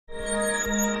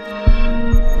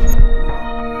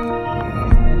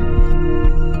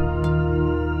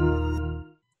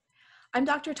I'm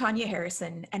Dr. Tanya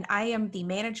Harrison, and I am the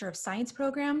Manager of Science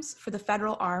Programs for the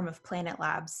federal arm of Planet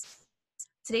Labs.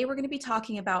 Today, we're going to be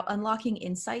talking about unlocking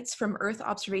insights from Earth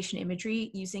observation imagery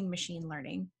using machine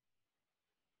learning.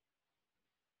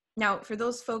 Now, for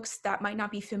those folks that might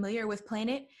not be familiar with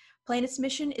Planet's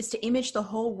mission is to image the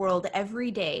whole world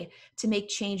every day to make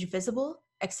change visible,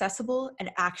 accessible, and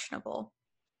actionable.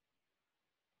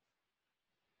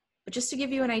 But just to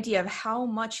give you an idea of how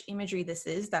much imagery this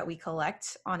is that we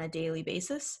collect on a daily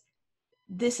basis,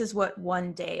 this is what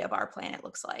one day of our planet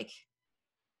looks like.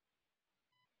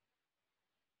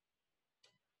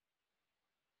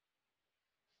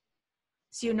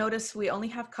 So you notice we only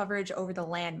have coverage over the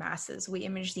land masses. We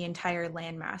image the entire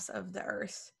landmass of the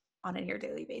Earth on a near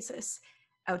daily basis,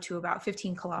 out to about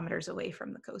 15 kilometers away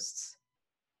from the coasts.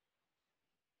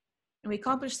 And we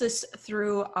accomplish this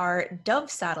through our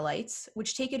Dove satellites,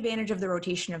 which take advantage of the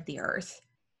rotation of the Earth.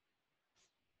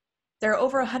 There are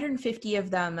over 150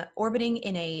 of them orbiting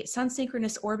in a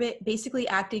sun-synchronous orbit, basically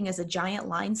acting as a giant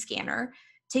line scanner,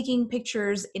 taking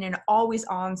pictures in an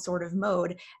always-on sort of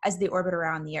mode as they orbit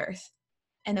around the Earth.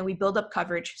 And then we build up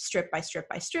coverage strip by strip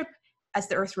by strip as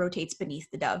the Earth rotates beneath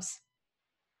the Doves.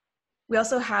 We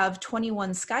also have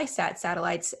 21 SkySat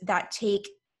satellites that take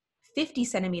 50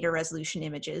 centimeter resolution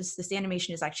images. This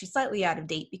animation is actually slightly out of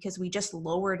date because we just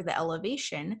lowered the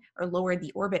elevation or lowered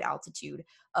the orbit altitude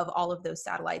of all of those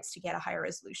satellites to get a higher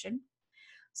resolution.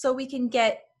 So we can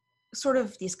get sort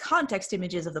of these context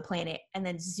images of the planet and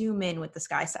then zoom in with the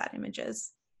SkySat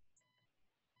images.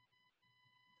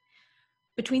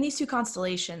 Between these two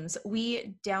constellations,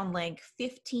 we downlink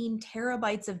 15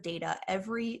 terabytes of data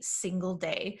every single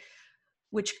day,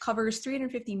 which covers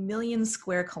 350 million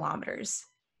square kilometers.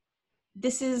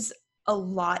 This is a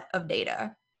lot of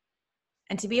data.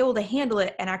 And to be able to handle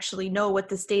it and actually know what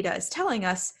this data is telling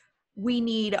us, we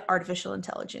need artificial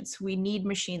intelligence. We need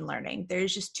machine learning.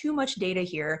 There's just too much data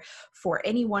here for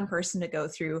any one person to go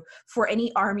through, for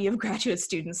any army of graduate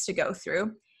students to go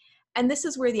through. And this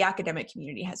is where the academic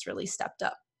community has really stepped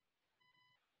up.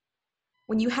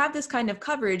 When you have this kind of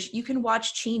coverage, you can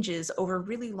watch changes over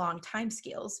really long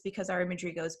timescales because our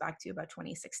imagery goes back to about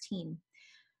 2016.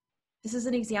 This is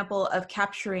an example of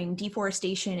capturing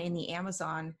deforestation in the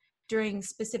Amazon during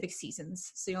specific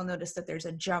seasons. So you'll notice that there's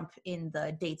a jump in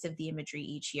the dates of the imagery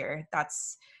each year.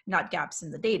 That's not gaps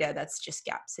in the data, that's just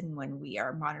gaps in when we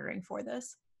are monitoring for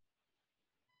this.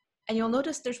 And you'll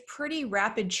notice there's pretty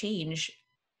rapid change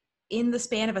in the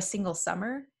span of a single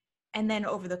summer, and then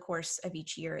over the course of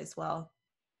each year as well.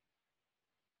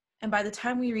 And by the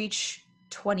time we reach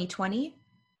 2020,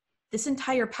 this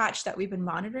entire patch that we've been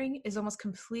monitoring is almost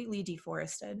completely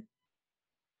deforested.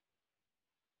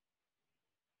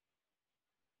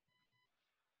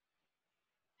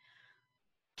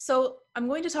 So I'm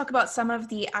going to talk about some of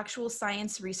the actual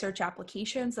science research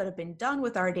applications that have been done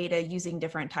with our data using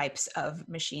different types of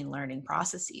machine learning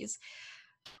processes.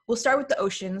 We'll start with the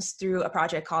oceans through a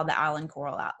project called the Allen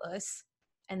Coral Atlas.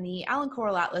 And the Allen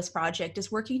Coral Atlas project is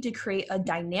working to create a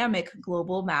dynamic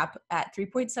global map at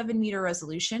 3.7 meter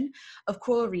resolution of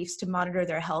coral reefs to monitor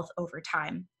their health over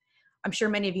time. I'm sure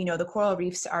many of you know the coral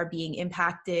reefs are being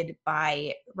impacted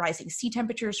by rising sea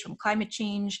temperatures from climate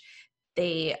change.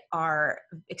 They are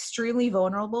extremely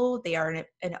vulnerable. They are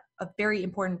a very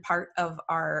important part of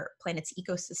our planet's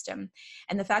ecosystem.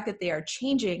 And the fact that they are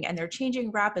changing and they're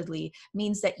changing rapidly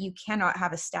means that you cannot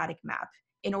have a static map.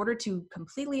 In order to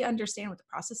completely understand what the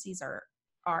processes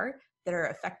are that are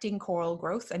affecting coral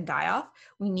growth and die-off,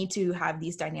 we need to have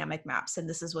these dynamic maps. And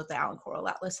this is what the Allen Coral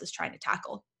Atlas is trying to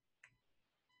tackle.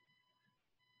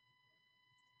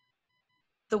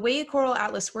 The way Coral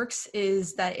Atlas works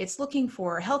is that it's looking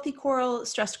for healthy coral,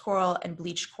 stressed coral, and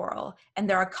bleached coral. And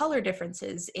there are color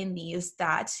differences in these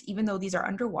that, even though these are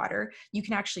underwater, you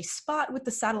can actually spot with the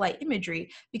satellite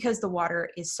imagery because the water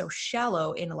is so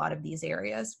shallow in a lot of these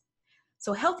areas.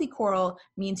 So healthy coral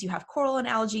means you have coral and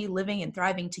algae living and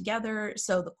thriving together,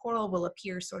 so the coral will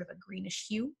appear sort of a greenish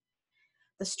hue.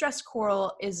 The stressed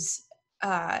coral is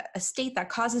a state that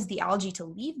causes the algae to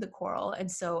leave the coral, and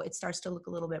so it starts to look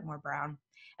a little bit more brown.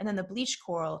 And then the bleached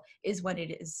coral is when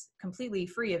it is completely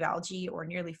free of algae or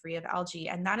nearly free of algae.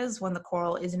 And that is when the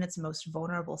coral is in its most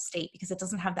vulnerable state because it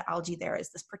doesn't have the algae there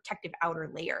as this protective outer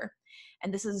layer.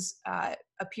 And this is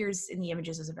appears in the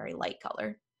images as a very light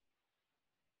color.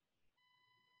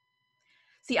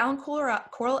 The Allen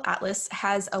Coral Atlas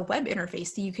has a web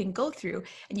interface that you can go through,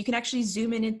 and you can actually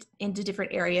zoom in into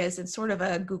different areas in sort of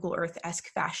a Google Earth-esque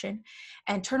fashion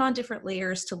and turn on different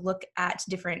layers to look at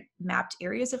different mapped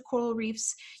areas of coral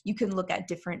reefs. You can look at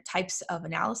different types of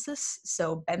analysis,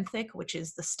 so benthic, which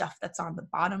is the stuff that's on the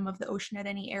bottom of the ocean at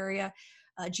any area,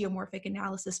 geomorphic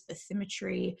analysis,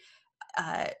 bathymetry,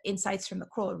 insights from the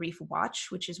Coral Reef Watch,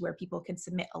 which is where people can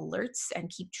submit alerts and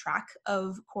keep track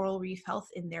of coral reef health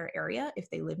in their area if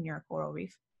they live near a coral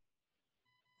reef.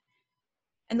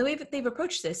 And the way that they've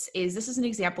approached this is an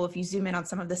example if you zoom in on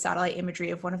some of the satellite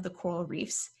imagery of one of the coral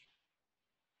reefs,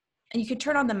 and you can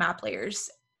turn on the map layers.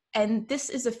 And this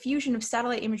is a fusion of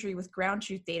satellite imagery with ground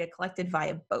truth data collected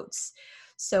via boats.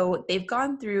 So they've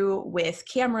gone through with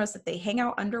cameras that they hang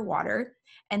out underwater,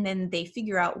 and then they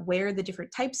figure out where the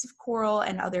different types of coral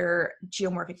and other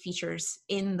geomorphic features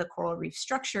in the coral reef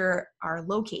structure are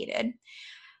located.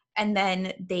 And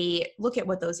then they look at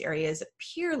what those areas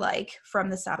appear like from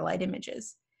the satellite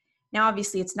images. Now,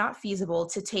 obviously, it's not feasible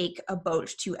to take a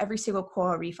boat to every single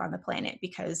coral reef on the planet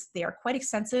because they are quite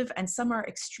extensive and some are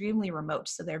extremely remote,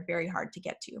 so they're very hard to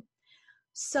get to.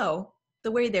 So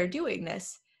the way they're doing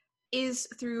this is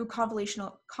through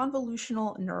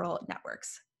convolutional neural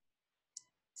networks.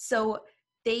 So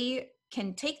they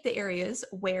can take the areas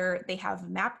where they have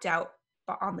mapped out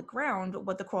on the ground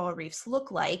what the coral reefs look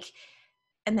like,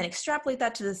 and then extrapolate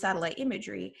that to the satellite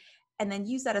imagery, and then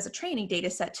use that as a training data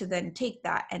set to then take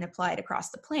that and apply it across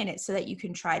the planet so that you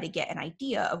can try to get an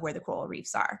idea of where the coral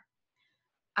reefs are.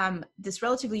 This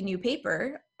relatively new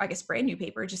paper, I guess brand new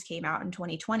paper, just came out in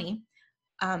 2020,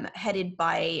 headed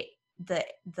by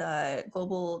the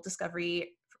Global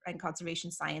Discovery and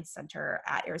Conservation Science Center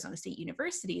at Arizona State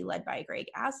University, led by Greg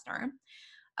Asner.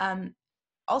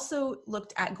 Also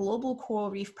looked at global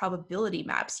coral reef probability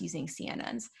maps using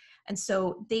CNNs. And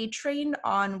so they trained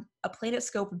on a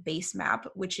PlanetScope base map,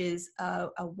 which is a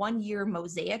 1-year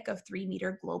mosaic of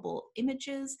 3-meter global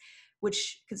images,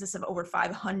 which consists of over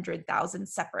 500,000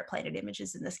 separate planet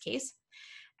images in this case.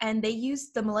 And they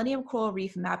used the Millennium Coral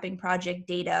Reef Mapping Project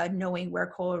data, knowing where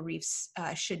coral reefs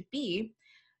should be,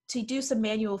 to do some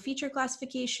manual feature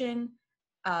classification,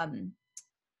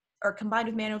 or combined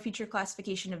with manual feature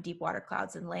classification of deep water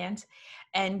clouds and land.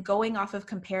 And going off of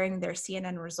comparing their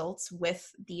CNN results with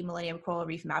the Millennium Coral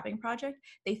Reef Mapping Project,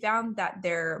 they found that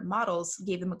their models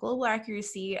gave them a global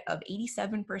accuracy of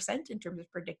 87% in terms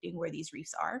of predicting where these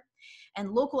reefs are,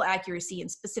 and local accuracy in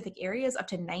specific areas up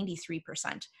to 93%.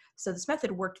 So this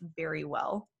method worked very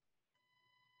well.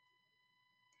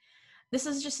 This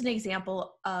is just an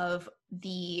example of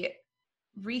the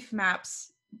reef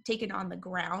maps taken on the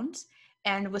ground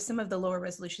and with some of the lower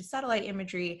resolution satellite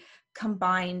imagery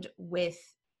combined with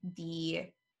the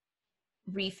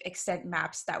reef extent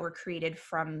maps that were created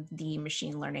from the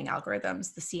machine learning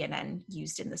algorithms, the CNN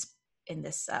used in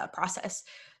this process.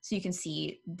 So you can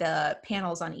see the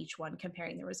panels on each one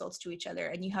comparing the results to each other,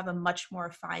 and you have a much more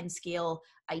fine scale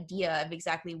idea of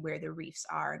exactly where the reefs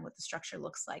are and what the structure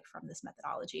looks like from this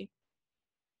methodology.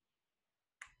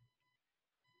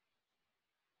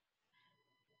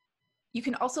 You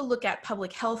can also look at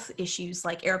public health issues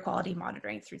like air quality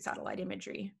monitoring through satellite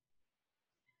imagery.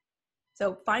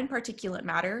 So fine particulate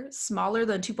matter, smaller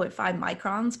than 2.5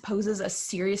 microns, poses a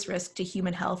serious risk to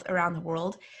human health around the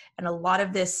world. And a lot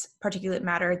of this particulate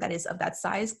matter that is of that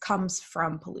size comes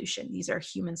from pollution. These are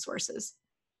human sources.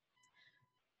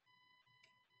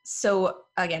 So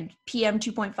again, PM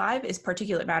 2.5 is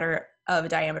particulate matter of a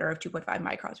diameter of 2.5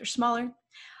 microns or smaller.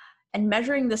 And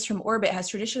measuring this from orbit has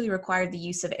traditionally required the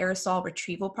use of aerosol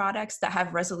retrieval products that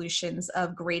have resolutions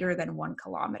of greater than 1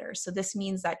 kilometer. So this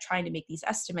means that trying to make these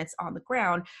estimates on the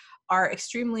ground are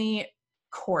extremely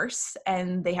coarse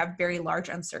and they have very large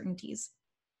uncertainties.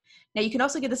 Now, you can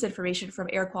also get this information from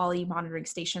air quality monitoring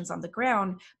stations on the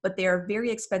ground, but they are very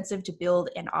expensive to build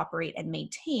and operate and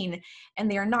maintain,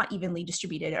 and they are not evenly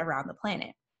distributed around the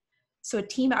planet. So a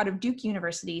team out of Duke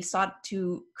University sought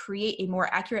to create a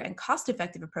more accurate and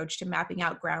cost-effective approach to mapping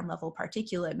out ground-level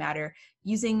particulate matter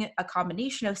using a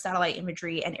combination of satellite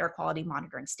imagery and air quality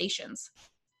monitoring stations,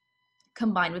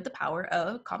 combined with the power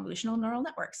of convolutional neural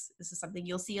networks. This is something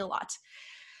you'll see a lot.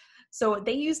 So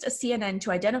they used a CNN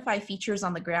to identify features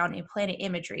on the ground in planet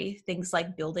imagery, things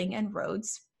like building and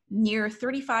roads, near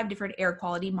 35 different air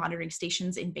quality monitoring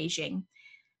stations in Beijing.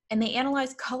 And they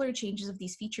analyzed color changes of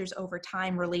these features over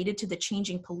time related to the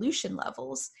changing pollution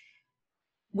levels,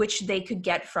 which they could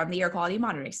get from the air quality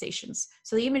monitoring stations.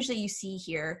 So the image that you see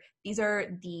here, these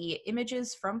are the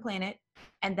images from Planet,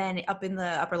 and then up in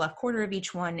the upper left corner of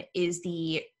each one is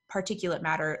the particulate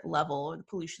matter level, or the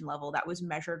pollution level that was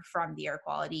measured from the air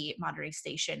quality monitoring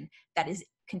station that is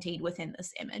contained within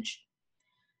this image.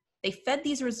 They fed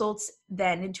these results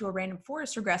then into a random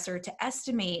forest regressor to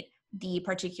estimate the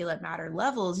particulate matter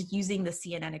levels using the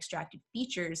CNN extracted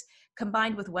features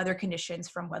combined with weather conditions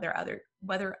from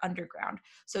weather underground.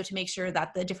 So to make sure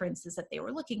that the differences that they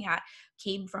were looking at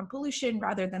came from pollution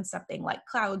rather than something like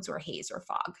clouds or haze or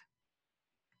fog.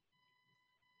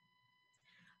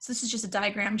 So this is just a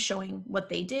diagram showing what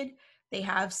they did. They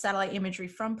have satellite imagery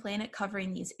from planet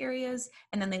covering these areas,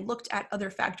 and then they looked at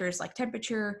other factors like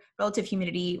temperature, relative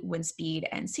humidity, wind speed,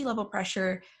 and sea level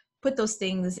pressure, put those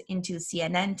things into the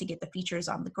CNN to get the features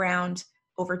on the ground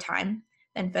over time,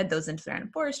 then fed those into the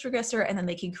random forest regressor, and then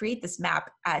they can create this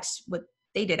map at what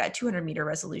they did at 200-meter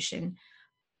resolution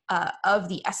of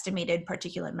the estimated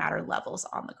particulate matter levels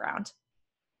on the ground.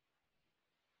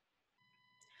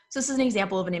 So this is an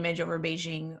example of an image over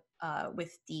Beijing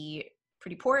with the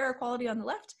pretty poor air quality on the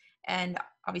left and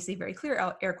obviously very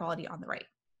clear air quality on the right.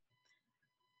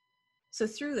 So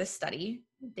through this study,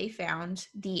 they found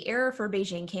the error for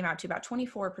Beijing came out to about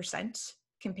 24%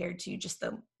 compared to just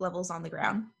the levels on the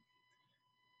ground.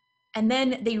 And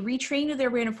then they retrained their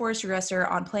random forest regressor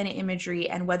on planet imagery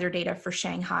and weather data for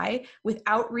Shanghai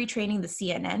without retraining the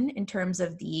CNN in terms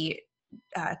of the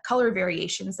color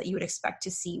variations that you would expect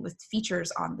to see with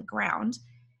features on the ground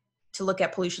to look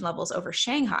at pollution levels over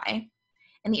Shanghai.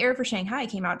 And the error for Shanghai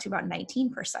came out to about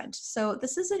 19%. So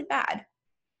this isn't bad.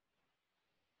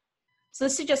 So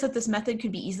this suggests that this method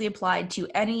could be easily applied to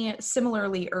any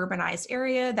similarly urbanized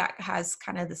area that has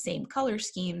kind of the same color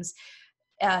schemes,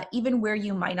 even where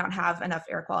you might not have enough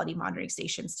air quality monitoring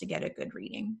stations to get a good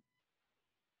reading.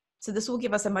 So this will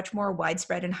give us a much more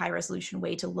widespread and high resolution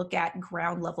way to look at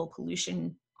ground level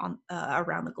pollution on,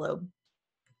 around the globe.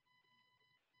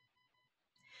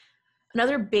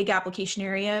 Another big application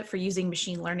area for using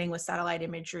machine learning with satellite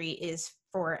imagery is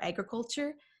for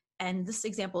agriculture. And this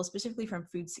example is specifically from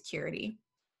food security.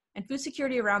 And food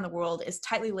security around the world is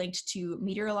tightly linked to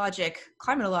meteorologic,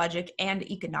 climatologic, and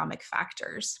economic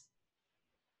factors.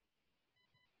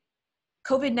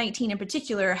 COVID-19 in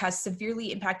particular has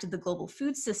severely impacted the global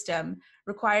food system,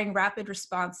 requiring rapid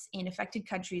response in affected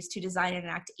countries to design and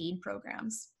enact aid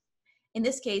programs. In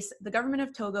this case, the government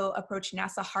of Togo approached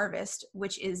NASA Harvest,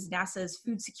 which is NASA's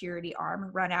food security arm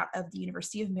run out of the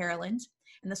University of Maryland,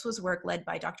 and this was work led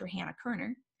by Dr. Hannah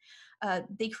Kerner.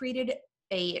 They created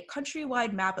a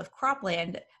countrywide map of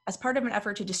cropland as part of an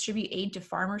effort to distribute aid to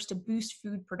farmers to boost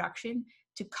food production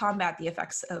to combat the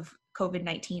effects of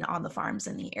COVID-19 on the farms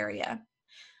in the area.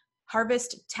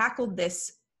 Harvest tackled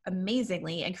this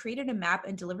amazingly and created a map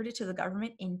and delivered it to the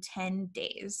government in 10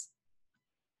 days.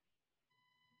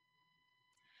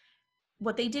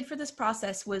 What they did for this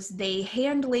process was they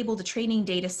hand-labeled a training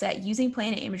data set using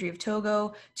planet imagery of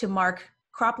Togo to mark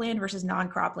cropland versus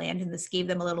non-cropland, and this gave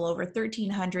them a little over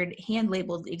 1,300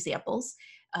 hand-labeled examples.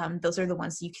 Those are the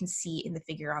ones you can see in the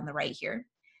figure on the right here.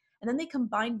 And then they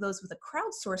combined those with a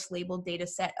crowdsourced labeled data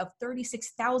set of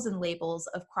 36,000 labels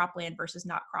of cropland versus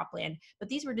not cropland, but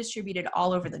these were distributed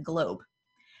all over the globe.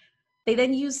 They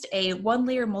then used a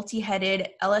one-layer multi-headed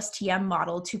LSTM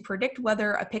model to predict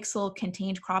whether a pixel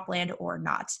contained cropland or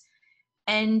not.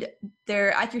 And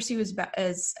their accuracy was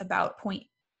about 0.81,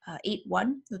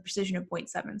 with a precision of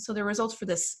 0.7. So the results for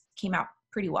this came out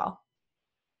pretty well.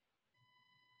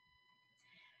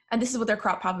 And this is what their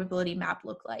crop probability map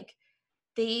looked like.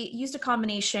 They used a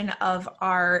combination of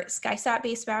our SkySat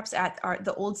base maps at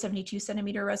the old 72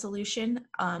 centimeter resolution,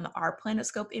 our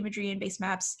PlanetScope imagery and base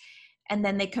maps, and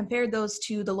then they compared those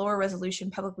to the lower resolution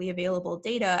publicly available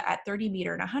data at 30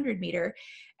 meter and 100 meter.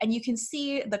 And you can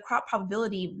see the crop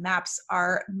probability maps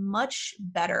are much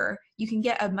better. You can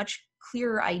get a much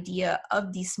clearer idea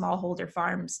of these smallholder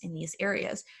farms in these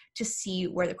areas to see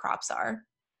where the crops are.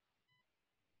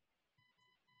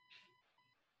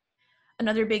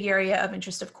 Another big area of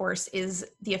interest, of course, is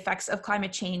the effects of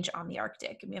climate change on the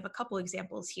Arctic. And we have a couple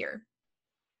examples here.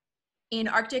 In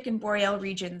Arctic and boreal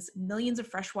regions, millions of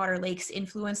freshwater lakes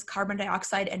influence carbon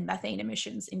dioxide and methane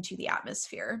emissions into the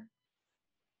atmosphere.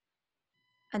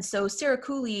 And so Sarah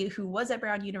Cooley, who was at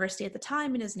Brown University at the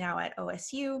time and is now at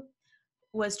OSU,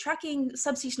 was tracking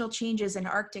subseasonal changes in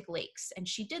Arctic lakes. And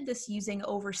she did this using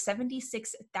over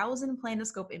 76,000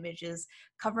 PlanetScope images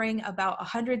covering about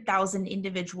 100,000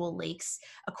 individual lakes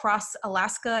across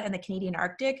Alaska and the Canadian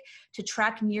Arctic to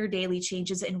track near daily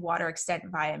changes in water extent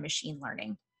via machine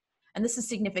learning. And this is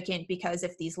significant because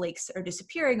if these lakes are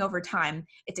disappearing over time,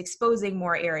 it's exposing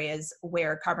more areas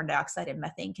where carbon dioxide and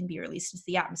methane can be released into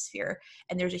the atmosphere.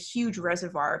 And there's a huge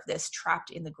reservoir of this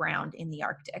trapped in the ground in the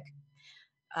Arctic.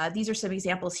 These are some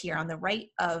examples here on the right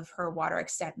of her water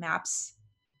extent maps.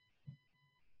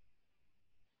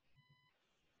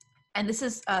 And this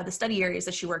is the study areas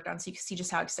that she worked on, so you can see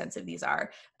just how extensive these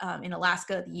are in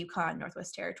Alaska, the Yukon,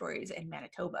 Northwest Territories, and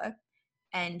Manitoba,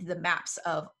 and the maps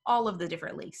of all of the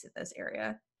different lakes in this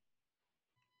area.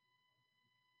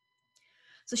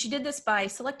 So she did this by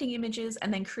selecting images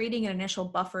and then creating an initial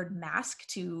buffered mask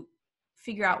to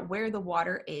figure out where the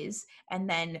water is, and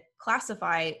then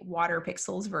classify water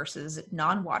pixels versus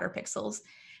non-water pixels,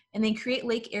 and then create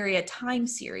lake area time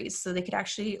series so they could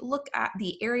actually look at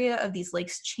the area of these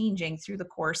lakes changing through the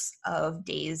course of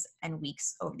days and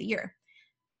weeks over the year.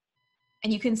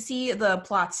 And you can see the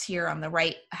plots here on the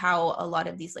right, how a lot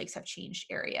of these lakes have changed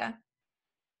area.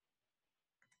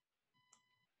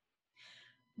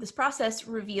 This process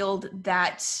revealed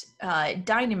that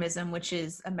dynamism, which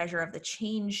is a measure of the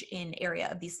change in area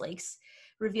of these lakes,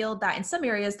 revealed that in some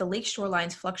areas, the lake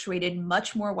shorelines fluctuated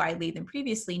much more widely than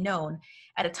previously known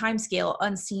at a time scale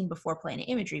unseen before planet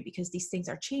imagery. Because these things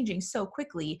are changing so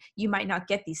quickly, you might not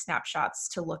get these snapshots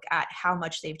to look at how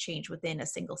much they've changed within a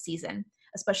single season,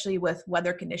 especially with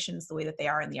weather conditions the way that they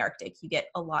are in the Arctic. You get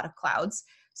a lot of clouds.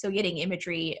 So getting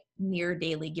imagery near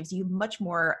daily gives you much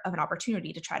more of an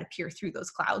opportunity to try to peer through those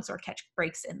clouds or catch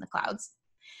breaks in the clouds.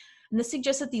 And this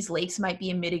suggests that these lakes might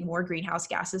be emitting more greenhouse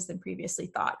gases than previously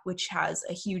thought, which has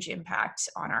a huge impact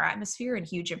on our atmosphere and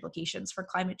huge implications for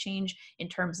climate change in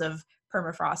terms of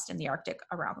permafrost in the Arctic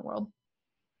around the world.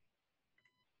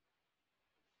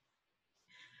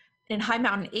 In high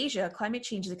mountain Asia, climate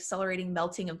change is accelerating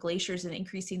melting of glaciers and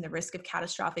increasing the risk of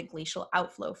catastrophic glacial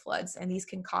outflow floods. And these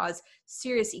can cause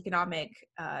serious economic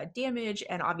damage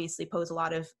and obviously pose a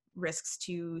lot of risks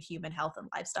to human health and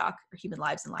livestock, or human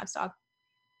lives and livestock.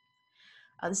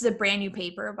 This is a brand new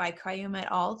paper by Qayyum et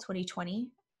al. 2020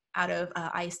 out of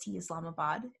IST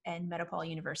Islamabad and Medipol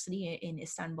University in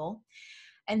Istanbul.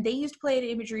 And they used planet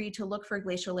imagery to look for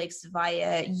glacial lakes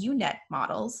via UNet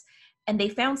models. And they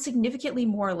found significantly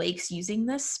more lakes using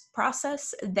this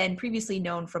process than previously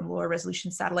known from lower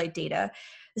resolution satellite data.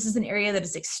 This is an area that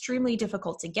is extremely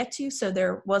difficult to get to, so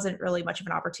there wasn't really much of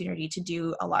an opportunity to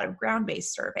do a lot of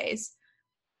ground-based surveys.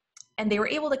 And they were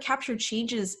able to capture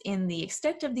changes in the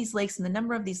extent of these lakes and the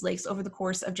number of these lakes over the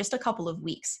course of just a couple of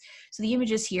weeks. So the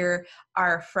images here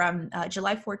are from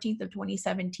July 14th of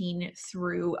 2017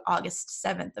 through August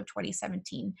 7th of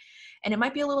 2017. And it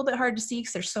might be a little bit hard to see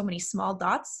because there's so many small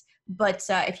dots, but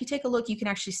if you take a look, you can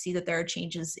actually see that there are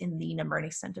changes in the number and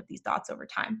extent of these dots over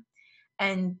time.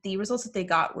 And the results that they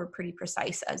got were pretty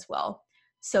precise as well.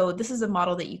 So this is a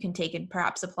model that you can take and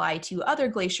perhaps apply to other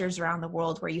glaciers around the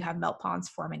world where you have melt ponds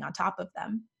forming on top of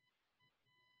them.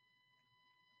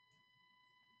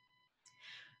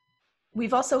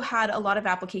 We've also had a lot of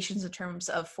applications in terms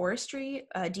of forestry,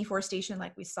 deforestation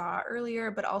like we saw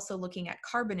earlier, but also looking at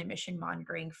carbon emission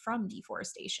monitoring from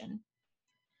deforestation.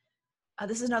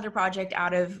 This is another project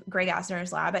out of Greg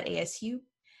Asner's lab at ASU,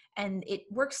 and it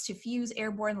works to fuse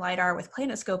airborne LiDAR with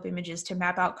planescope images to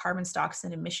map out carbon stocks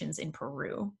and emissions in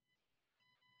Peru.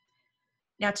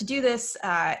 Now, to do this,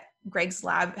 Greg's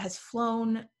lab has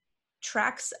flown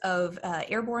tracks of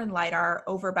airborne LiDAR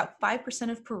over about 5%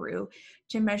 of Peru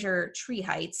to measure tree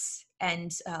heights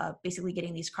and basically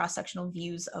getting these cross-sectional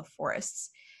views of forests.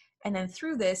 And then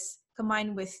through this,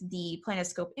 combined with the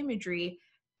planescope imagery,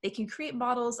 they can create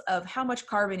models of how much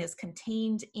carbon is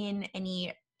contained in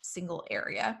any single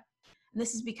area. And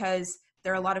this is because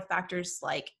there are a lot of factors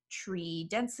like tree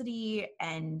density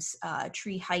and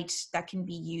tree height that can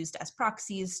be used as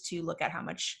proxies to look at how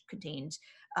much contained,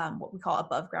 what we call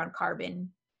above ground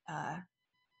carbon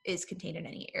is contained in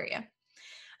any area.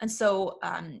 And so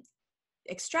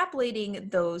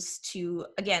extrapolating those to,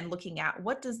 again, looking at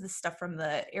what does this stuff from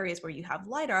the areas where you have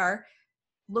LiDAR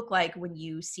look like when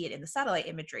you see it in the satellite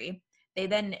imagery. They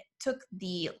then took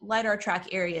the LiDAR track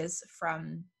areas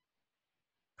from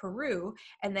Peru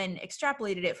and then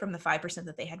extrapolated it from the 5%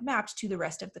 that they had mapped to the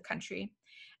rest of the country.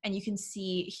 And you can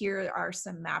see here are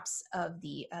some maps of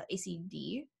the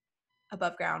ACD,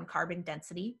 above ground carbon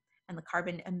density, and the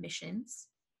carbon emissions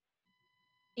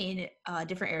in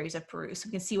different areas of Peru. So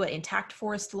we can see what intact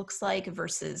forest looks like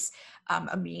versus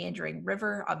a meandering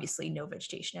river, obviously no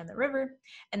vegetation in the river.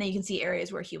 And then you can see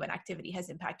areas where human activity has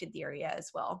impacted the area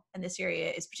as well. And this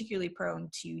area is particularly prone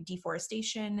to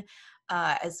deforestation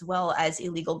as well as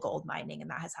illegal gold mining.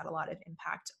 And that has had a lot of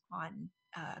impact on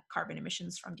carbon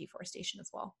emissions from deforestation as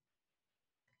well.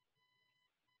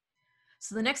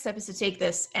 So the next step is to take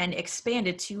this and expand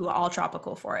it to all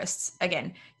tropical forests.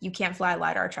 Again, you can't fly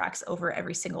LiDAR tracks over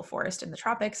every single forest in the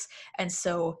tropics. And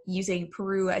so using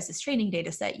Peru as this training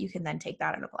data set, you can then take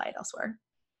that and apply it elsewhere.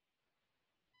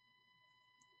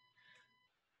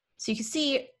 So you can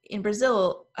see in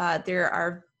Brazil, there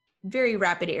are very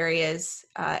rapid areas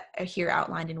here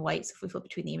outlined in white. So if we flip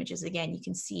between the images again, you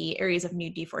can see areas of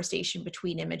new deforestation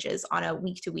between images on a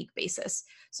week-to-week basis.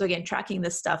 So again, tracking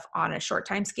this stuff on a short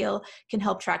time scale can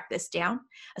help track this down,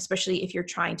 especially if you're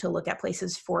trying to look at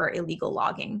places for illegal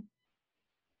logging.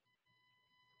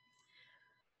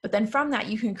 But then from that,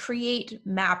 you can create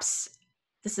maps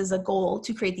This is a goal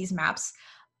to create these maps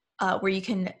where you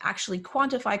can actually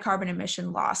quantify carbon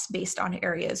emission loss based on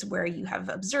areas where you have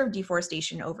observed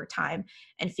deforestation over time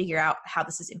and figure out how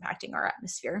this is impacting our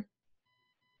atmosphere.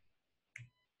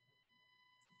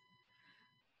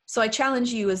 So I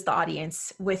challenge you as the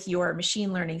audience with your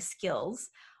machine learning skills.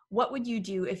 What would you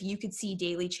do if you could see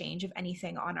daily change of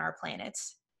anything on our planet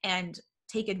and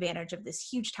take advantage of this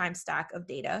huge time stack of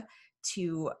data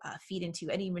to feed into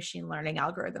any machine learning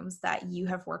algorithms that you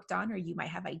have worked on or you might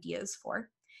have ideas for?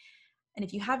 And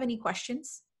if you have any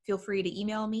questions, feel free to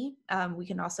email me. We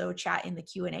can also chat in the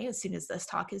Q&A as soon as this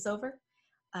talk is over.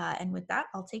 And with that,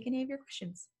 I'll take any of your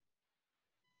questions.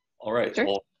 All right. Sure.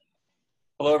 Well,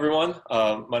 hello, everyone.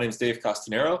 My name is Dave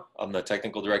Costanero. I'm the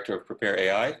technical director of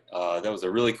Prepare.ai. That was a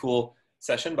really cool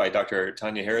session by Dr.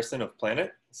 Tanya Harrison of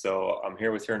Planet. So I'm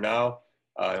here with her now,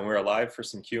 and we're live for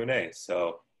some Q&A.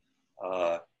 So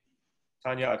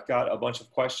Tanya, I've got a bunch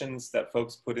of questions that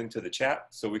folks put into the chat,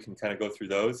 so we can kind of go through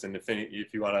those. And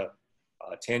if you want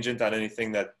to tangent on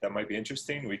anything that might be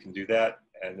interesting, we can do that.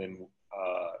 And then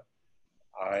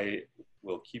I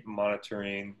will keep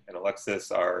monitoring, and Alexis,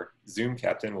 our Zoom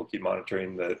captain, will keep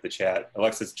monitoring the chat.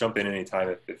 Alexis, jump in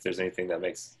anytime if there's anything that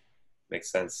makes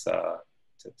sense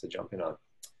to jump in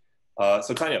on.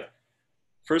 So Tanya,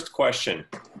 first question.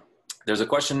 There's a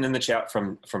question in the chat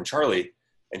from Charlie,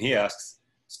 and he asks,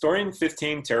 storing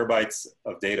 15 terabytes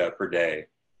of data per day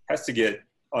has to get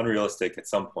unrealistic at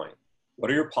some point. What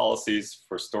are your policies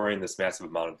for storing this massive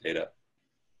amount of data?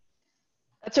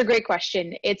 That's a great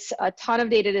question. It's a ton of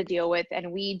data to deal with,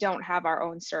 and we don't have our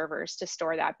own servers to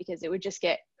store that because it would just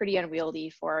get pretty unwieldy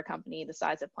for a company the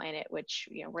size of Planet, which,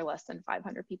 you know, we're less than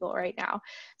 500 people right now.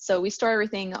 So we store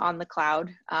everything on the cloud.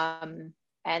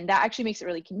 And that actually makes it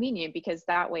really convenient because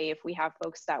that way, if we have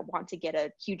folks that want to get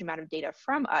a huge amount of data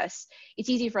from us, it's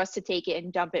easy for us to take it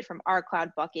and dump it from our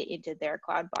cloud bucket into their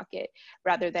cloud bucket,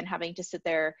 rather than having to sit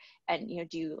there and, you know,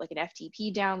 do like an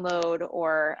FTP download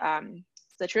or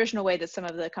the traditional way that some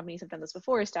of the companies have done this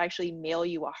before is to actually mail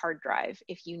you a hard drive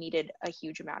if you needed a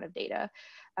huge amount of data.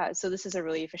 So this is a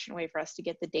really efficient way for us to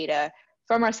get the data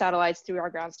from our satellites through our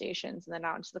ground stations and then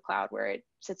out into the cloud where it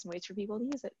sits and waits for people to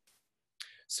use it.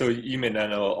 So you may not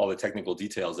know all the technical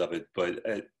details of it, but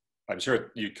I'm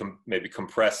sure you can maybe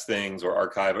compress things or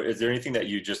archive. Is there anything that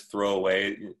you just throw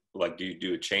away? Like, do you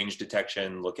do a change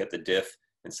detection, look at the diff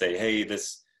and say, hey,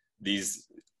 these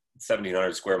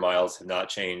 1,700 square miles have not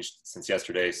changed since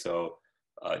yesterday, so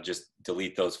just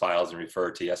delete those files and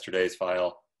refer to yesterday's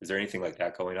file? Is there anything like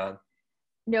that going on?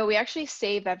 No, we actually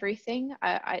save everything.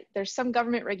 There's some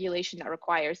government regulation that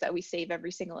requires that we save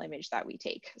every single image that we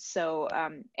take. So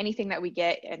anything that we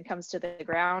get and comes to the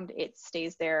ground, it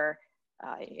stays there,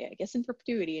 I guess, in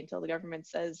perpetuity until the government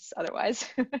says otherwise.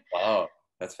 Wow,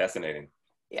 that's fascinating.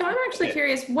 So I'm actually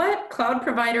curious, what cloud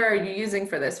provider are you using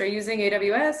for this? Are you using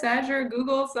AWS, Azure,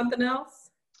 Google, something else?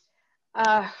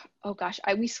 Oh gosh,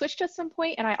 we switched at some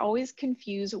point and I always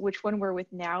confuse which one we're with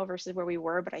now versus where we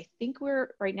were, but I think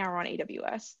right now we're on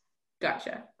AWS.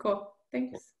 Gotcha, cool,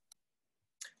 thanks.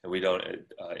 And we don't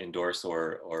endorse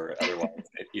or otherwise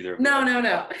either.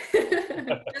 No.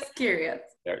 Just curious.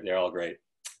 They're all great.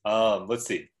 Let's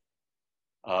see.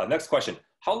 Next question.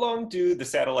 How long do the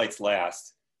satellites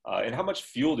last? And how much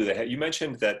fuel do they have? You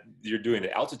mentioned that you're doing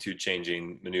the altitude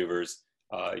changing maneuvers.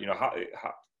 You know,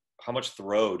 how much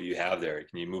throw do you have there?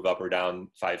 Can you move up or down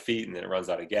 5 feet and then it runs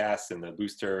out of gas? And the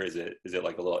booster, is it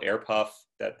like a little air puff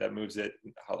that moves it?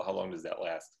 How long does that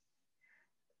last?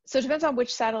 So it depends on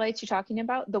which satellites you're talking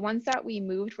about. The ones that we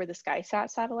moved were the SkySat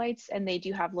satellites, and they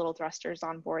do have little thrusters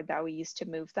on board that we used to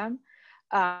move them.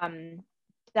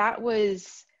 That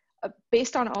was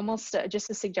based on almost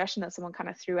just a suggestion that someone kind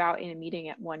of threw out in a meeting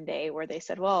at one day where they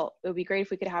said, well, it would be great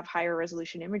if we could have higher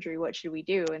resolution imagery. What should we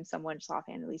do? And someone just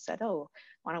offhandedly said, oh,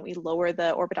 why don't we lower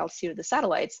the orbit altitude of the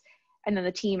satellites? And then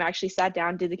the team actually sat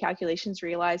down, did the calculations,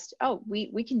 realized, oh,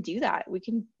 we can do that. We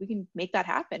can make that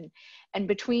happen. And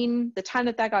between the time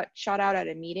that got shot out at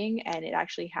a meeting and it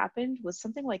actually happened was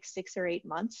something like 6 or 8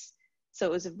 months. So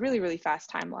it was a really, really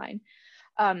fast timeline.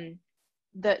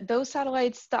 Those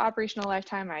satellites, the operational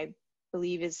lifetime, I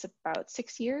believe, is about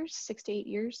 6 years, 6 to 8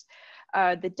 years.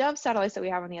 The Dove satellites that we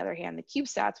have, on the other hand, the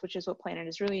CubeSats, which is what Planet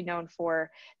is really known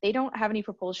for, they don't have any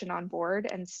propulsion on board,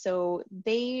 and so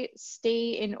they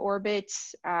stay in orbit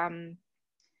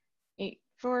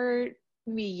for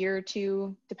maybe a year or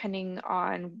two, depending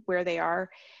on where they are,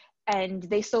 and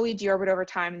they slowly deorbit over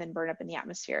time and then burn up in the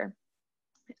atmosphere.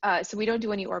 So we don't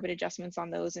do any orbit adjustments on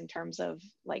those in terms of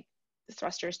like the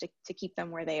thrusters to keep them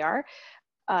where they are.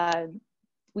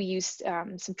 we used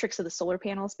some tricks of the solar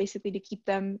panels basically to keep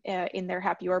them in their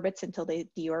happy orbits until they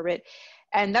deorbit.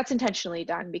 And that's intentionally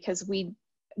done because we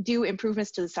do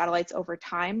improvements to the satellites over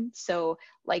time. So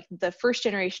like the first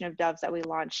generation of doves that we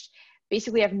launched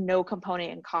basically have no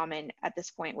component in common at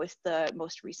this point with the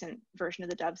most recent version of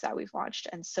the doves that we've launched.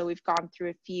 And so we've gone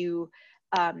through a few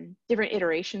different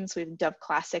iterations. We have Dove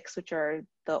Classics, which are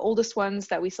the oldest ones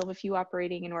that we still have a few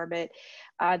operating in orbit.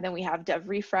 Then we have Dove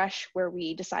Refresh, where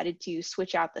we decided to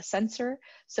switch out the sensor.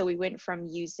 So we went from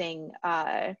using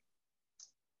a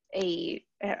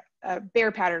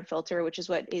bare pattern filter, which is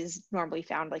what is normally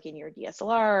found like in your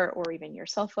DSLR or even your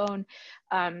cell phone,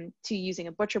 to using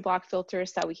a butcher block filter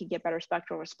so that we could get better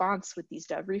spectral response with these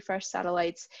Dove Refresh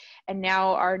satellites. And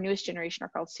now our newest generation are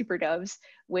called Super Doves,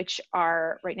 which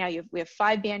are right now we have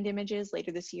 5-band images.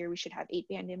 Later this year, we should have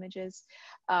 8-band images.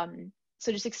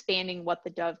 So just expanding what the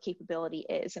Dove capability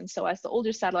is. And so as the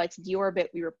older satellites deorbit,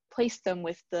 we replace them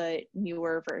with the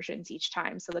newer versions each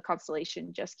time. So the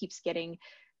constellation just keeps getting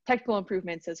technical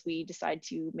improvements as we decide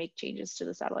to make changes to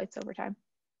the satellites over time.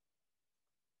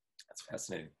 That's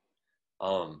fascinating.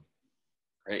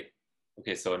 Great.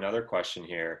 Okay, so another question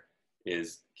here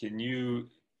is, can you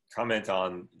comment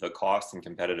on the cost and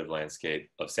competitive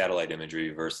landscape of satellite imagery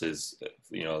versus,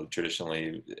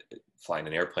 traditionally flying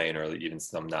an airplane, or even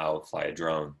some now fly a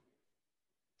drone?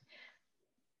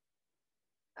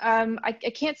 I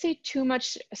can't say too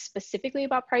much specifically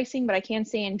about pricing, but I can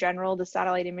say in general, the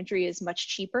satellite imagery is much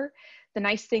cheaper. The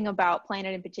nice thing about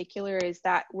Planet in particular is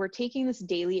that we're taking this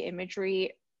daily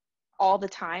imagery all the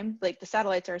time. Like the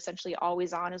satellites are essentially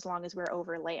always on as long as we're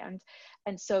over land.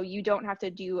 And so you don't have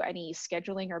to do any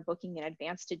scheduling or booking in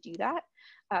advance to do that.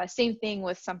 Same thing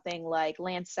with something like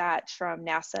Landsat from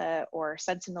NASA or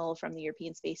Sentinel from the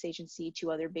European Space Agency, to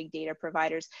other big data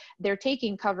providers. They're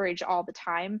taking coverage all the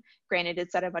time. Granted,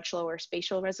 it's at a much lower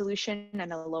spatial resolution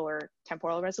and a lower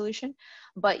temporal resolution,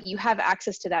 but you have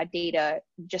access to that data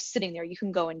just sitting there. You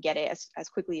can go and get it as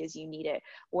quickly as you need it.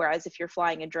 Whereas if you're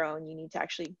flying a drone, you need to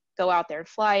actually go out there and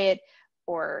fly it,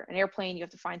 or an airplane, you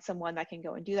have to find someone that can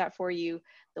go and do that for you.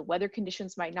 The weather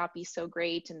conditions might not be so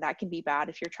great, and that can be bad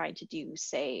if you're trying to do,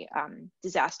 say,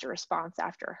 disaster response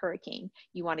after a hurricane.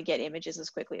 You want to get images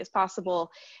as quickly as possible,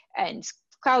 and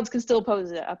clouds can still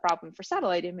pose a problem for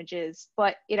satellite images,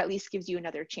 but it at least gives you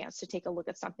another chance to take a look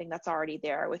at something that's already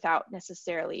there without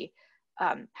necessarily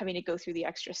having to go through the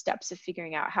extra steps of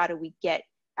figuring out how do we get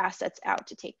assets out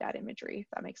to take that imagery, if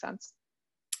that makes sense.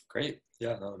 Great.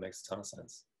 Yeah, no, that makes a ton of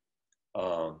sense.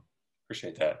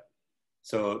 Appreciate that.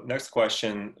 So next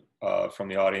question from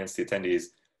the audience, the attendees: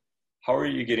 how are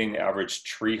you getting average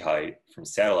tree height from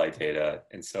satellite data?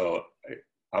 And so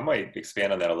I might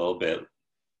expand on that a little bit.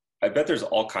 I bet there's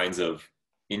all kinds of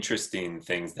interesting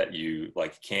things that you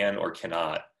can or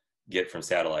cannot get from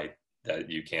satellite that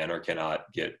you can or cannot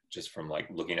get just from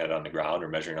looking at it on the ground or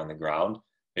measuring on the ground.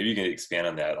 Maybe you can expand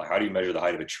on that. How do you measure the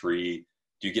height of a tree?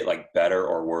 Do you get better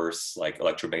or worse,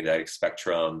 electromagnetic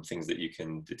spectrum, things that you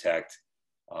can detect,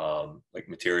 like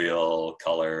material,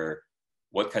 color?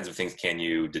 What kinds of things can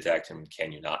you detect and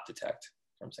can you not detect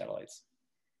from satellites?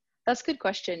 That's a good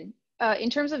question.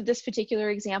 In terms of this particular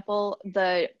example,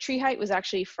 the tree height was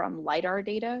actually from LiDAR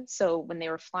data. So when they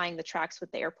were flying the tracks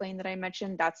with the airplane that I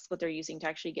mentioned, that's what they're using to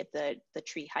actually get the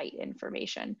tree height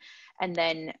information. And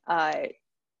then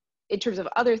in terms of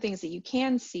other things that you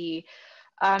can see,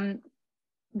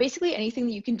 basically anything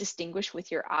that you can distinguish with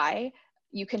your eye,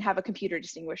 you can have a computer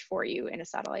distinguish for you in a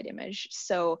satellite image.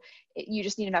 So you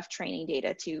just need enough training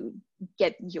data to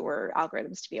get your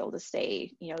algorithms to be able to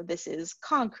say, this is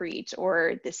concrete,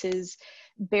 or this is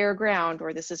bare ground,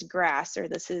 or this is grass, or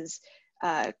this is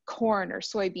corn or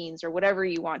soybeans, or whatever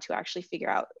you want to actually figure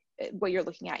out what you're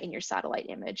looking at in your satellite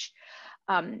image.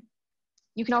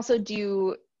 You can also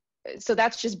do, so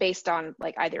that's just based on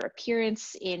either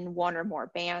appearance in one or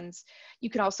more bands. You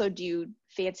can also do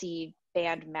fancy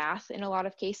band math in a lot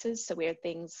of cases. So we have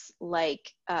things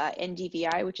like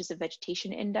NDVI, which is a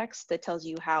vegetation index that tells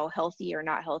you how healthy or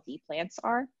not healthy plants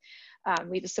are.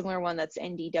 We have a similar one that's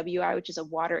NDWI, which is a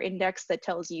water index that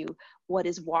tells you what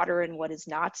is water and what is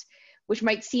not, which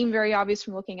might seem very obvious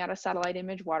from looking at a satellite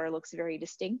image. Water looks very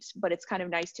distinct, but it's kind of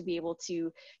nice to be able to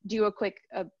do a quick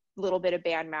little bit of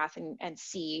band math and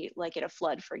see, in a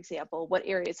flood, for example, what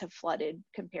areas have flooded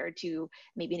compared to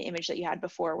maybe an image that you had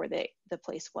before where the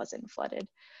place wasn't flooded.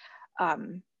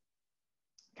 Trying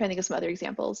to think of some other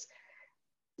examples.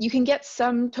 You can get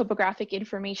some topographic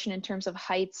information in terms of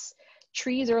heights.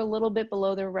 Trees are a little bit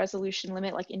below the resolution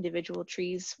limit, like individual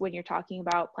trees, when you're talking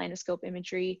about planoscope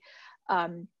imagery.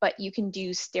 But you can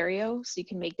do stereo, so you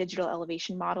can make digital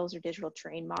elevation models or digital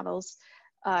terrain models.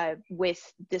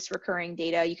 with this recurring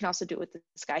data. You can also do it with the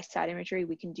SkySat imagery.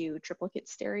 We can do triplicate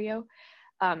stereo.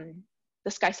 The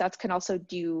SkySats can also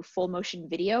do full motion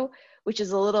video, which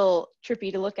is a little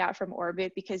trippy to look at from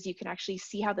orbit because you can actually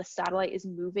see how the satellite is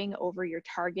moving over your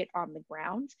target on the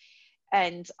ground.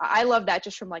 And I love that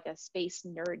just from like a space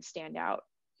nerd standout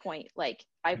point. Like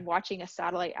I'm watching a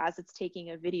satellite as it's taking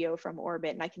a video from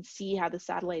orbit, and I can see how the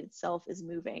satellite itself is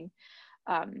moving.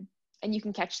 And you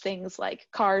can catch things like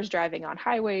cars driving on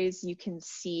highways. You can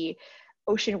see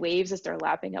ocean waves as they're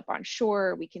lapping up on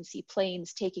shore. We can see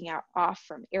planes taking off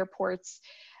from airports.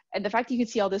 And the fact that you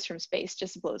can see all this from space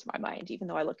just blows my mind, even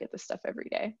though I look at this stuff every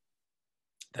day.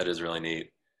 That is really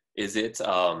neat. Is it,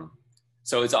 so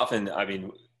it's often, I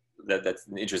mean, that's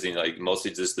interesting, like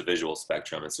mostly just the visual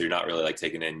spectrum. And so you're not really like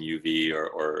taking in UV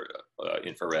or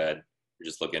infrared. You're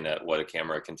just looking at what a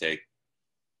camera can take.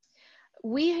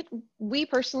 We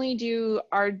personally do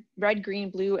our red,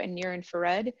 green, blue, and near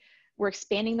infrared. We're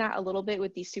expanding that a little bit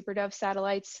with these SuperDove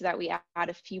satellites so that we add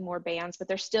a few more bands, but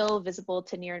they're still visible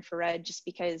to near infrared just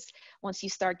because once you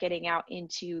start getting out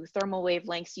into thermal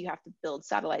wavelengths, you have to build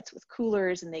satellites with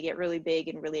coolers and they get really big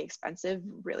and really expensive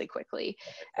really quickly.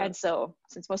 And so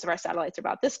since most of our satellites are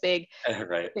about this big,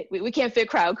 Right. we can't fit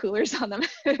cryo coolers on them.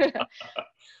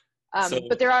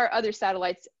 But there are other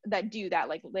satellites that do that,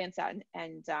 like Landsat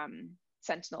and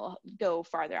Sentinel go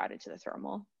farther out into the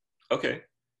thermal. Okay.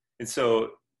 And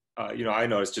so, you know, I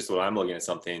noticed just when I'm looking at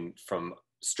something from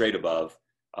straight above,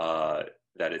 that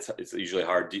it's usually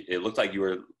hard. It looked like you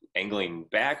were angling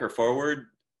back or forward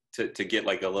to get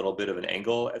like a little bit of an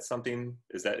angle at something.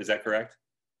 Is that correct?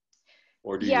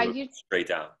 Or do you straight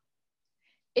down?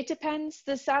 It depends.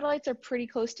 The satellites are pretty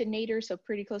close to nadir, so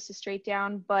pretty close to straight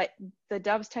down, but the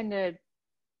doves tend to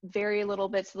vary a little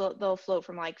bit, so they'll float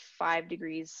from like 5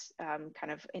 degrees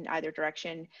kind of in either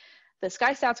direction. The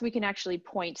SkySats we can actually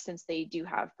point since they do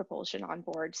have propulsion on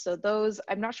board. So those,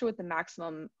 I'm not sure what the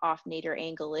maximum off nadir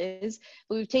angle is,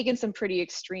 but we've taken some pretty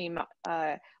extreme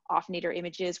off nadir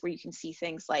images where you can see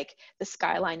things like the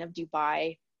skyline of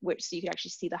Dubai, which so you can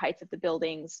actually see the heights of the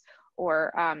buildings.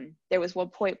 Or there was one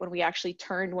point when we actually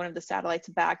turned one of the satellites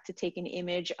back to take an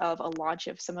image of a launch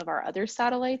of some of our other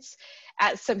satellites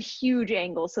at some huge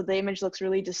angle. So the image looks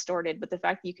really distorted, but the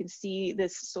fact that you can see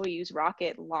this Soyuz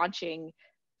rocket launching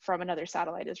from another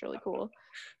satellite is really cool.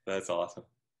 That's awesome.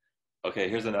 Okay,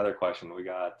 here's another question. We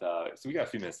got a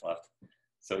few minutes left.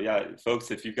 So yeah, folks,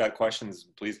 if you've got questions,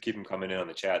 please keep them coming in on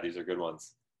the chat. These are good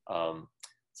ones.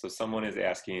 So someone is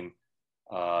asking,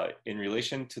 in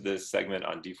relation to this segment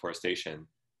on deforestation,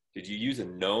 did you use a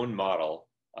known model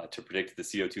to predict the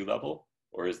CO2 level,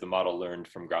 or is the model learned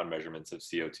from ground measurements of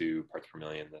CO2 parts per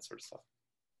million, that sort of stuff?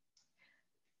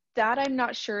 That I'm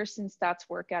not sure, since that's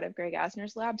work out of Greg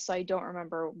Asner's lab, so I don't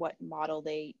remember what model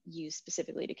they used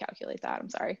specifically to calculate that. I'm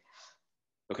sorry.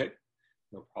 Okay,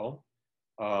 no problem.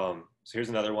 So here's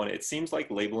another one. It seems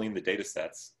like labeling the data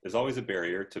sets is always a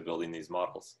barrier to building these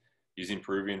models. Using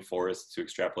Peruvian forests to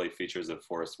extrapolate features of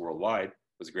forests worldwide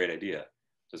was a great idea.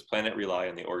 Does Planet rely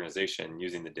on the organization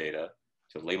using the data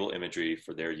to label imagery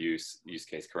for their use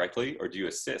case correctly, or do you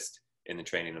assist in the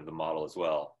training of the model as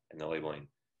well and the labeling?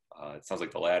 It sounds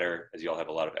like the latter, as you all have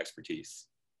a lot of expertise.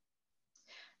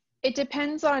 It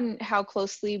depends on how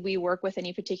closely we work with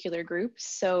any particular groups.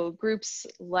 So groups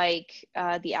like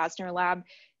the Asner Lab,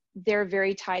 they're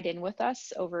very tied in with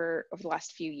us over the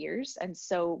last few years. And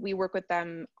so we work with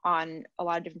them on a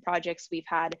lot of different projects. We've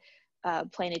had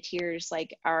Planeteers,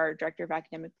 like our director of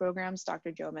academic programs,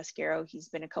 Dr. Joe Mascaro. He's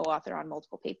been a co-author on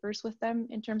multiple papers with them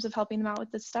in terms of helping them out with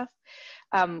this stuff.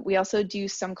 We also do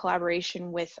some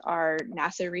collaboration with our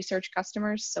NASA research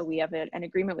customers. So we have an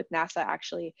agreement with NASA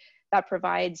actually that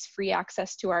provides free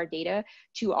access to our data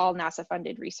to all NASA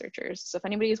funded researchers. So if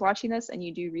anybody is watching this and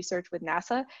you do research with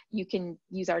NASA, you can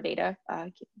use our data.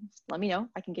 Let me know,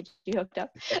 I can get you hooked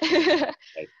up.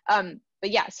 But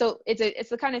yeah, so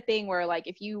it's the kind of thing where, like,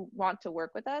 if you want to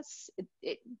work with us,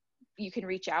 you can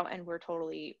reach out and we're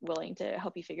totally willing to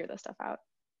help you figure this stuff out.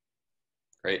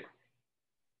 Great.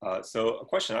 So a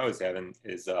question I was having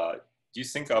is, do you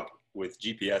sync up with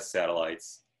GPS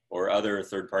satellites or other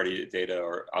third-party data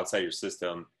or outside your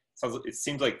system? It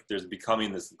seems like there's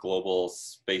becoming this global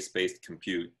space-based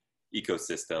compute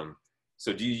ecosystem.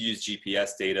 So do you use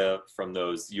GPS data from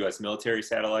those US military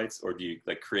satellites, or do you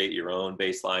like create your own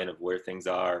baseline of where things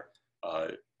are?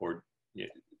 Or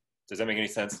does that make any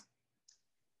sense?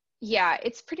 Yeah,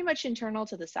 it's pretty much internal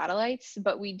to the satellites,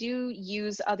 but we do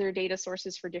use other data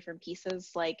sources for different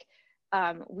pieces. Like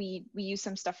we use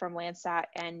some stuff from Landsat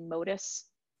and MODIS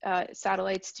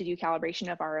satellites to do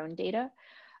calibration of our own data.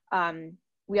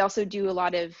 We also do a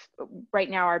lot of, right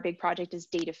now our big project is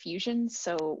data fusion.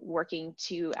 So working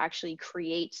to actually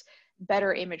create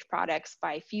better image products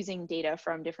by fusing data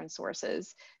from different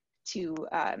sources to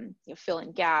fill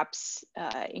in gaps,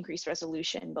 increase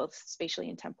resolution, both spatially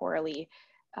and temporally,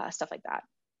 stuff like that.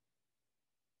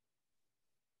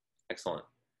 Excellent.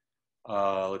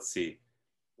 Let's see.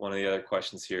 One of the other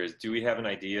questions here is, do we have an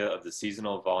idea of the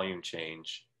seasonal volume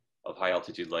change of high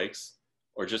altitude lakes,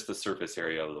 or just the surface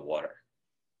area of the water?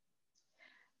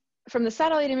 From the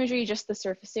satellite imagery, just the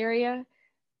surface area.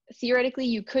 Theoretically,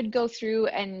 you could go through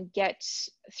and get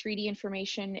 3D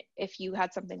information if you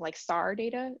had something like SAR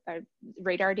data, or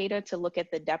radar data, to look at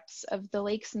the depths of the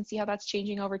lakes and see how that's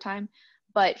changing over time.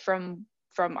 But from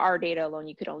our data alone,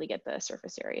 you could only get the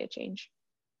surface area change.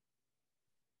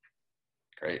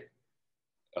 Great.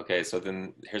 Okay, so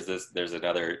then there's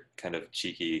another kind of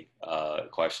cheeky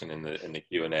question in the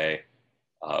Q&A.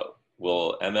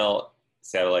 Will ML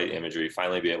satellite imagery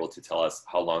finally be able to tell us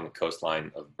how long the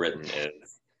coastline of Britain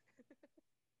is?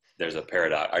 There's a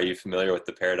paradox. Are you familiar with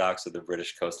the paradox of the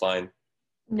British coastline?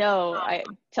 No, I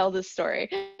tell this story.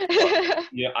 Well,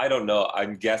 yeah, I don't know.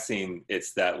 I'm guessing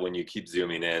it's that when you keep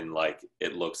zooming in, like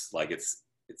it looks like it's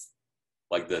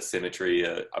like the symmetry.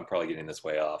 I'm probably getting this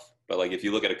way off, but like if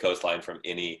you look at a coastline from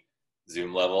any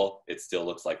zoom level, it still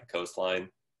looks like a coastline.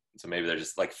 So maybe they're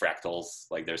just like fractals,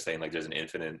 like they're saying like there's an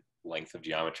infinite length of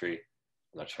geometry.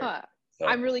 I'm not sure. Huh. So,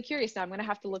 I'm really curious now. I'm going to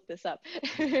have to look this up.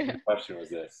 the question was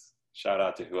this. Shout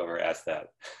out to whoever asked that.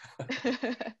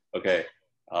 Okay.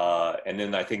 And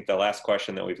then I think the last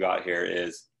question that we've got here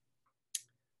is,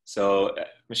 so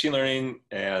machine learning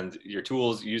and your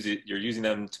tools, you're using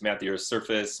them to map the Earth's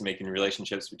surface, making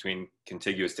relationships between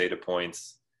contiguous data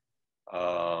points.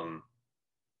 Oh,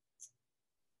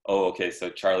 okay. So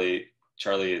Charlie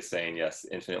is saying, yes,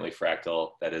 infinitely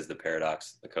fractal. That is the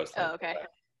paradox, the coastline. Oh, okay.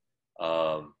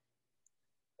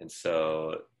 And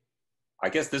so I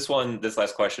guess this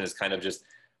last question is kind of just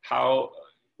how,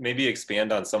 maybe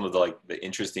expand on some of the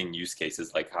interesting use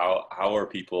cases, like how are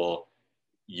people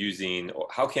using, or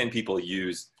how can people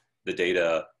use the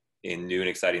data in new and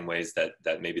exciting ways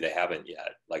that maybe they haven't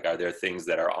yet? Like, are there things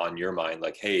that are on your mind,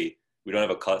 like, hey, we don't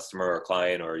have a customer or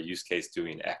client or a use case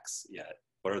doing X yet?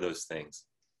 What are those things?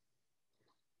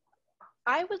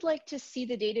 I would like to see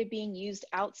the data being used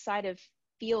outside of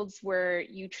fields where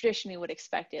you traditionally would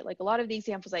expect it. Like a lot of the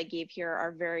examples I gave here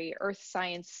are very earth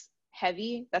science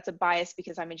heavy. That's a bias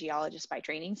because I'm a geologist by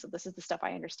training, so this is the stuff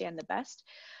I understand the best.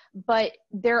 But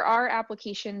there are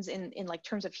applications in like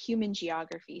terms of human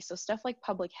geography, so stuff like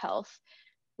public health.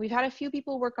 We've had a few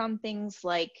people work on things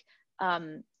like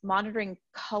monitoring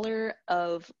color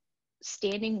of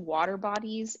standing water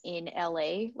bodies in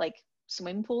LA, like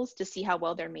swimming pools, to see how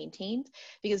well they're maintained,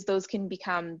 because those can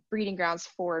become breeding grounds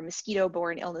for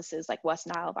mosquito-borne illnesses like West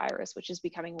Nile virus, which is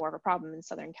becoming more of a problem in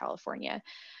Southern California.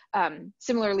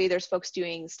 Similarly, there's folks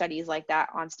doing studies like that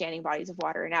on standing bodies of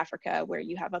water in Africa, where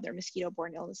you have other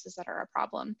mosquito-borne illnesses that are a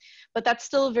problem. But that's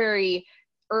still very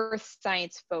earth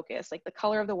science focused. Like the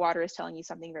color of the water is telling you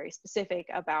something very specific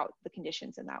about the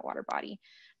conditions in that water body.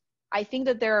 I think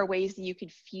that there are ways that you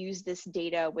could fuse this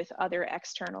data with other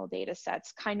external data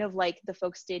sets, kind of like the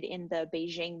folks did in the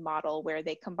Beijing model, where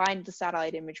they combined the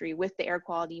satellite imagery with the air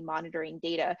quality monitoring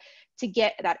data to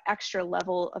get that extra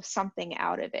level of something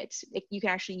out of it. You can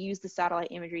actually use the satellite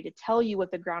imagery to tell you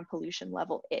what the ground pollution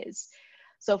level is.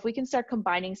 So if we can start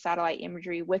combining satellite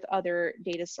imagery with other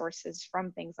data sources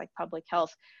from things like public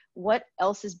health, what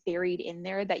else is buried in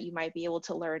there that you might be able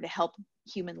to learn to help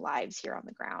human lives here on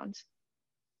the ground?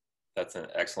 That's an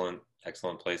excellent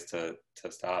place to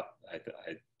stop.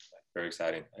 Very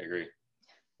exciting. I agree.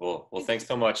 Well, thanks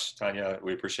so much, Tanya.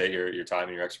 We appreciate your time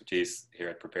and your expertise here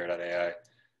at Prepare.ai.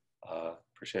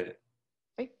 Appreciate it.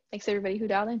 Great. Thanks everybody who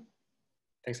dialed in.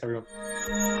 Thanks everyone.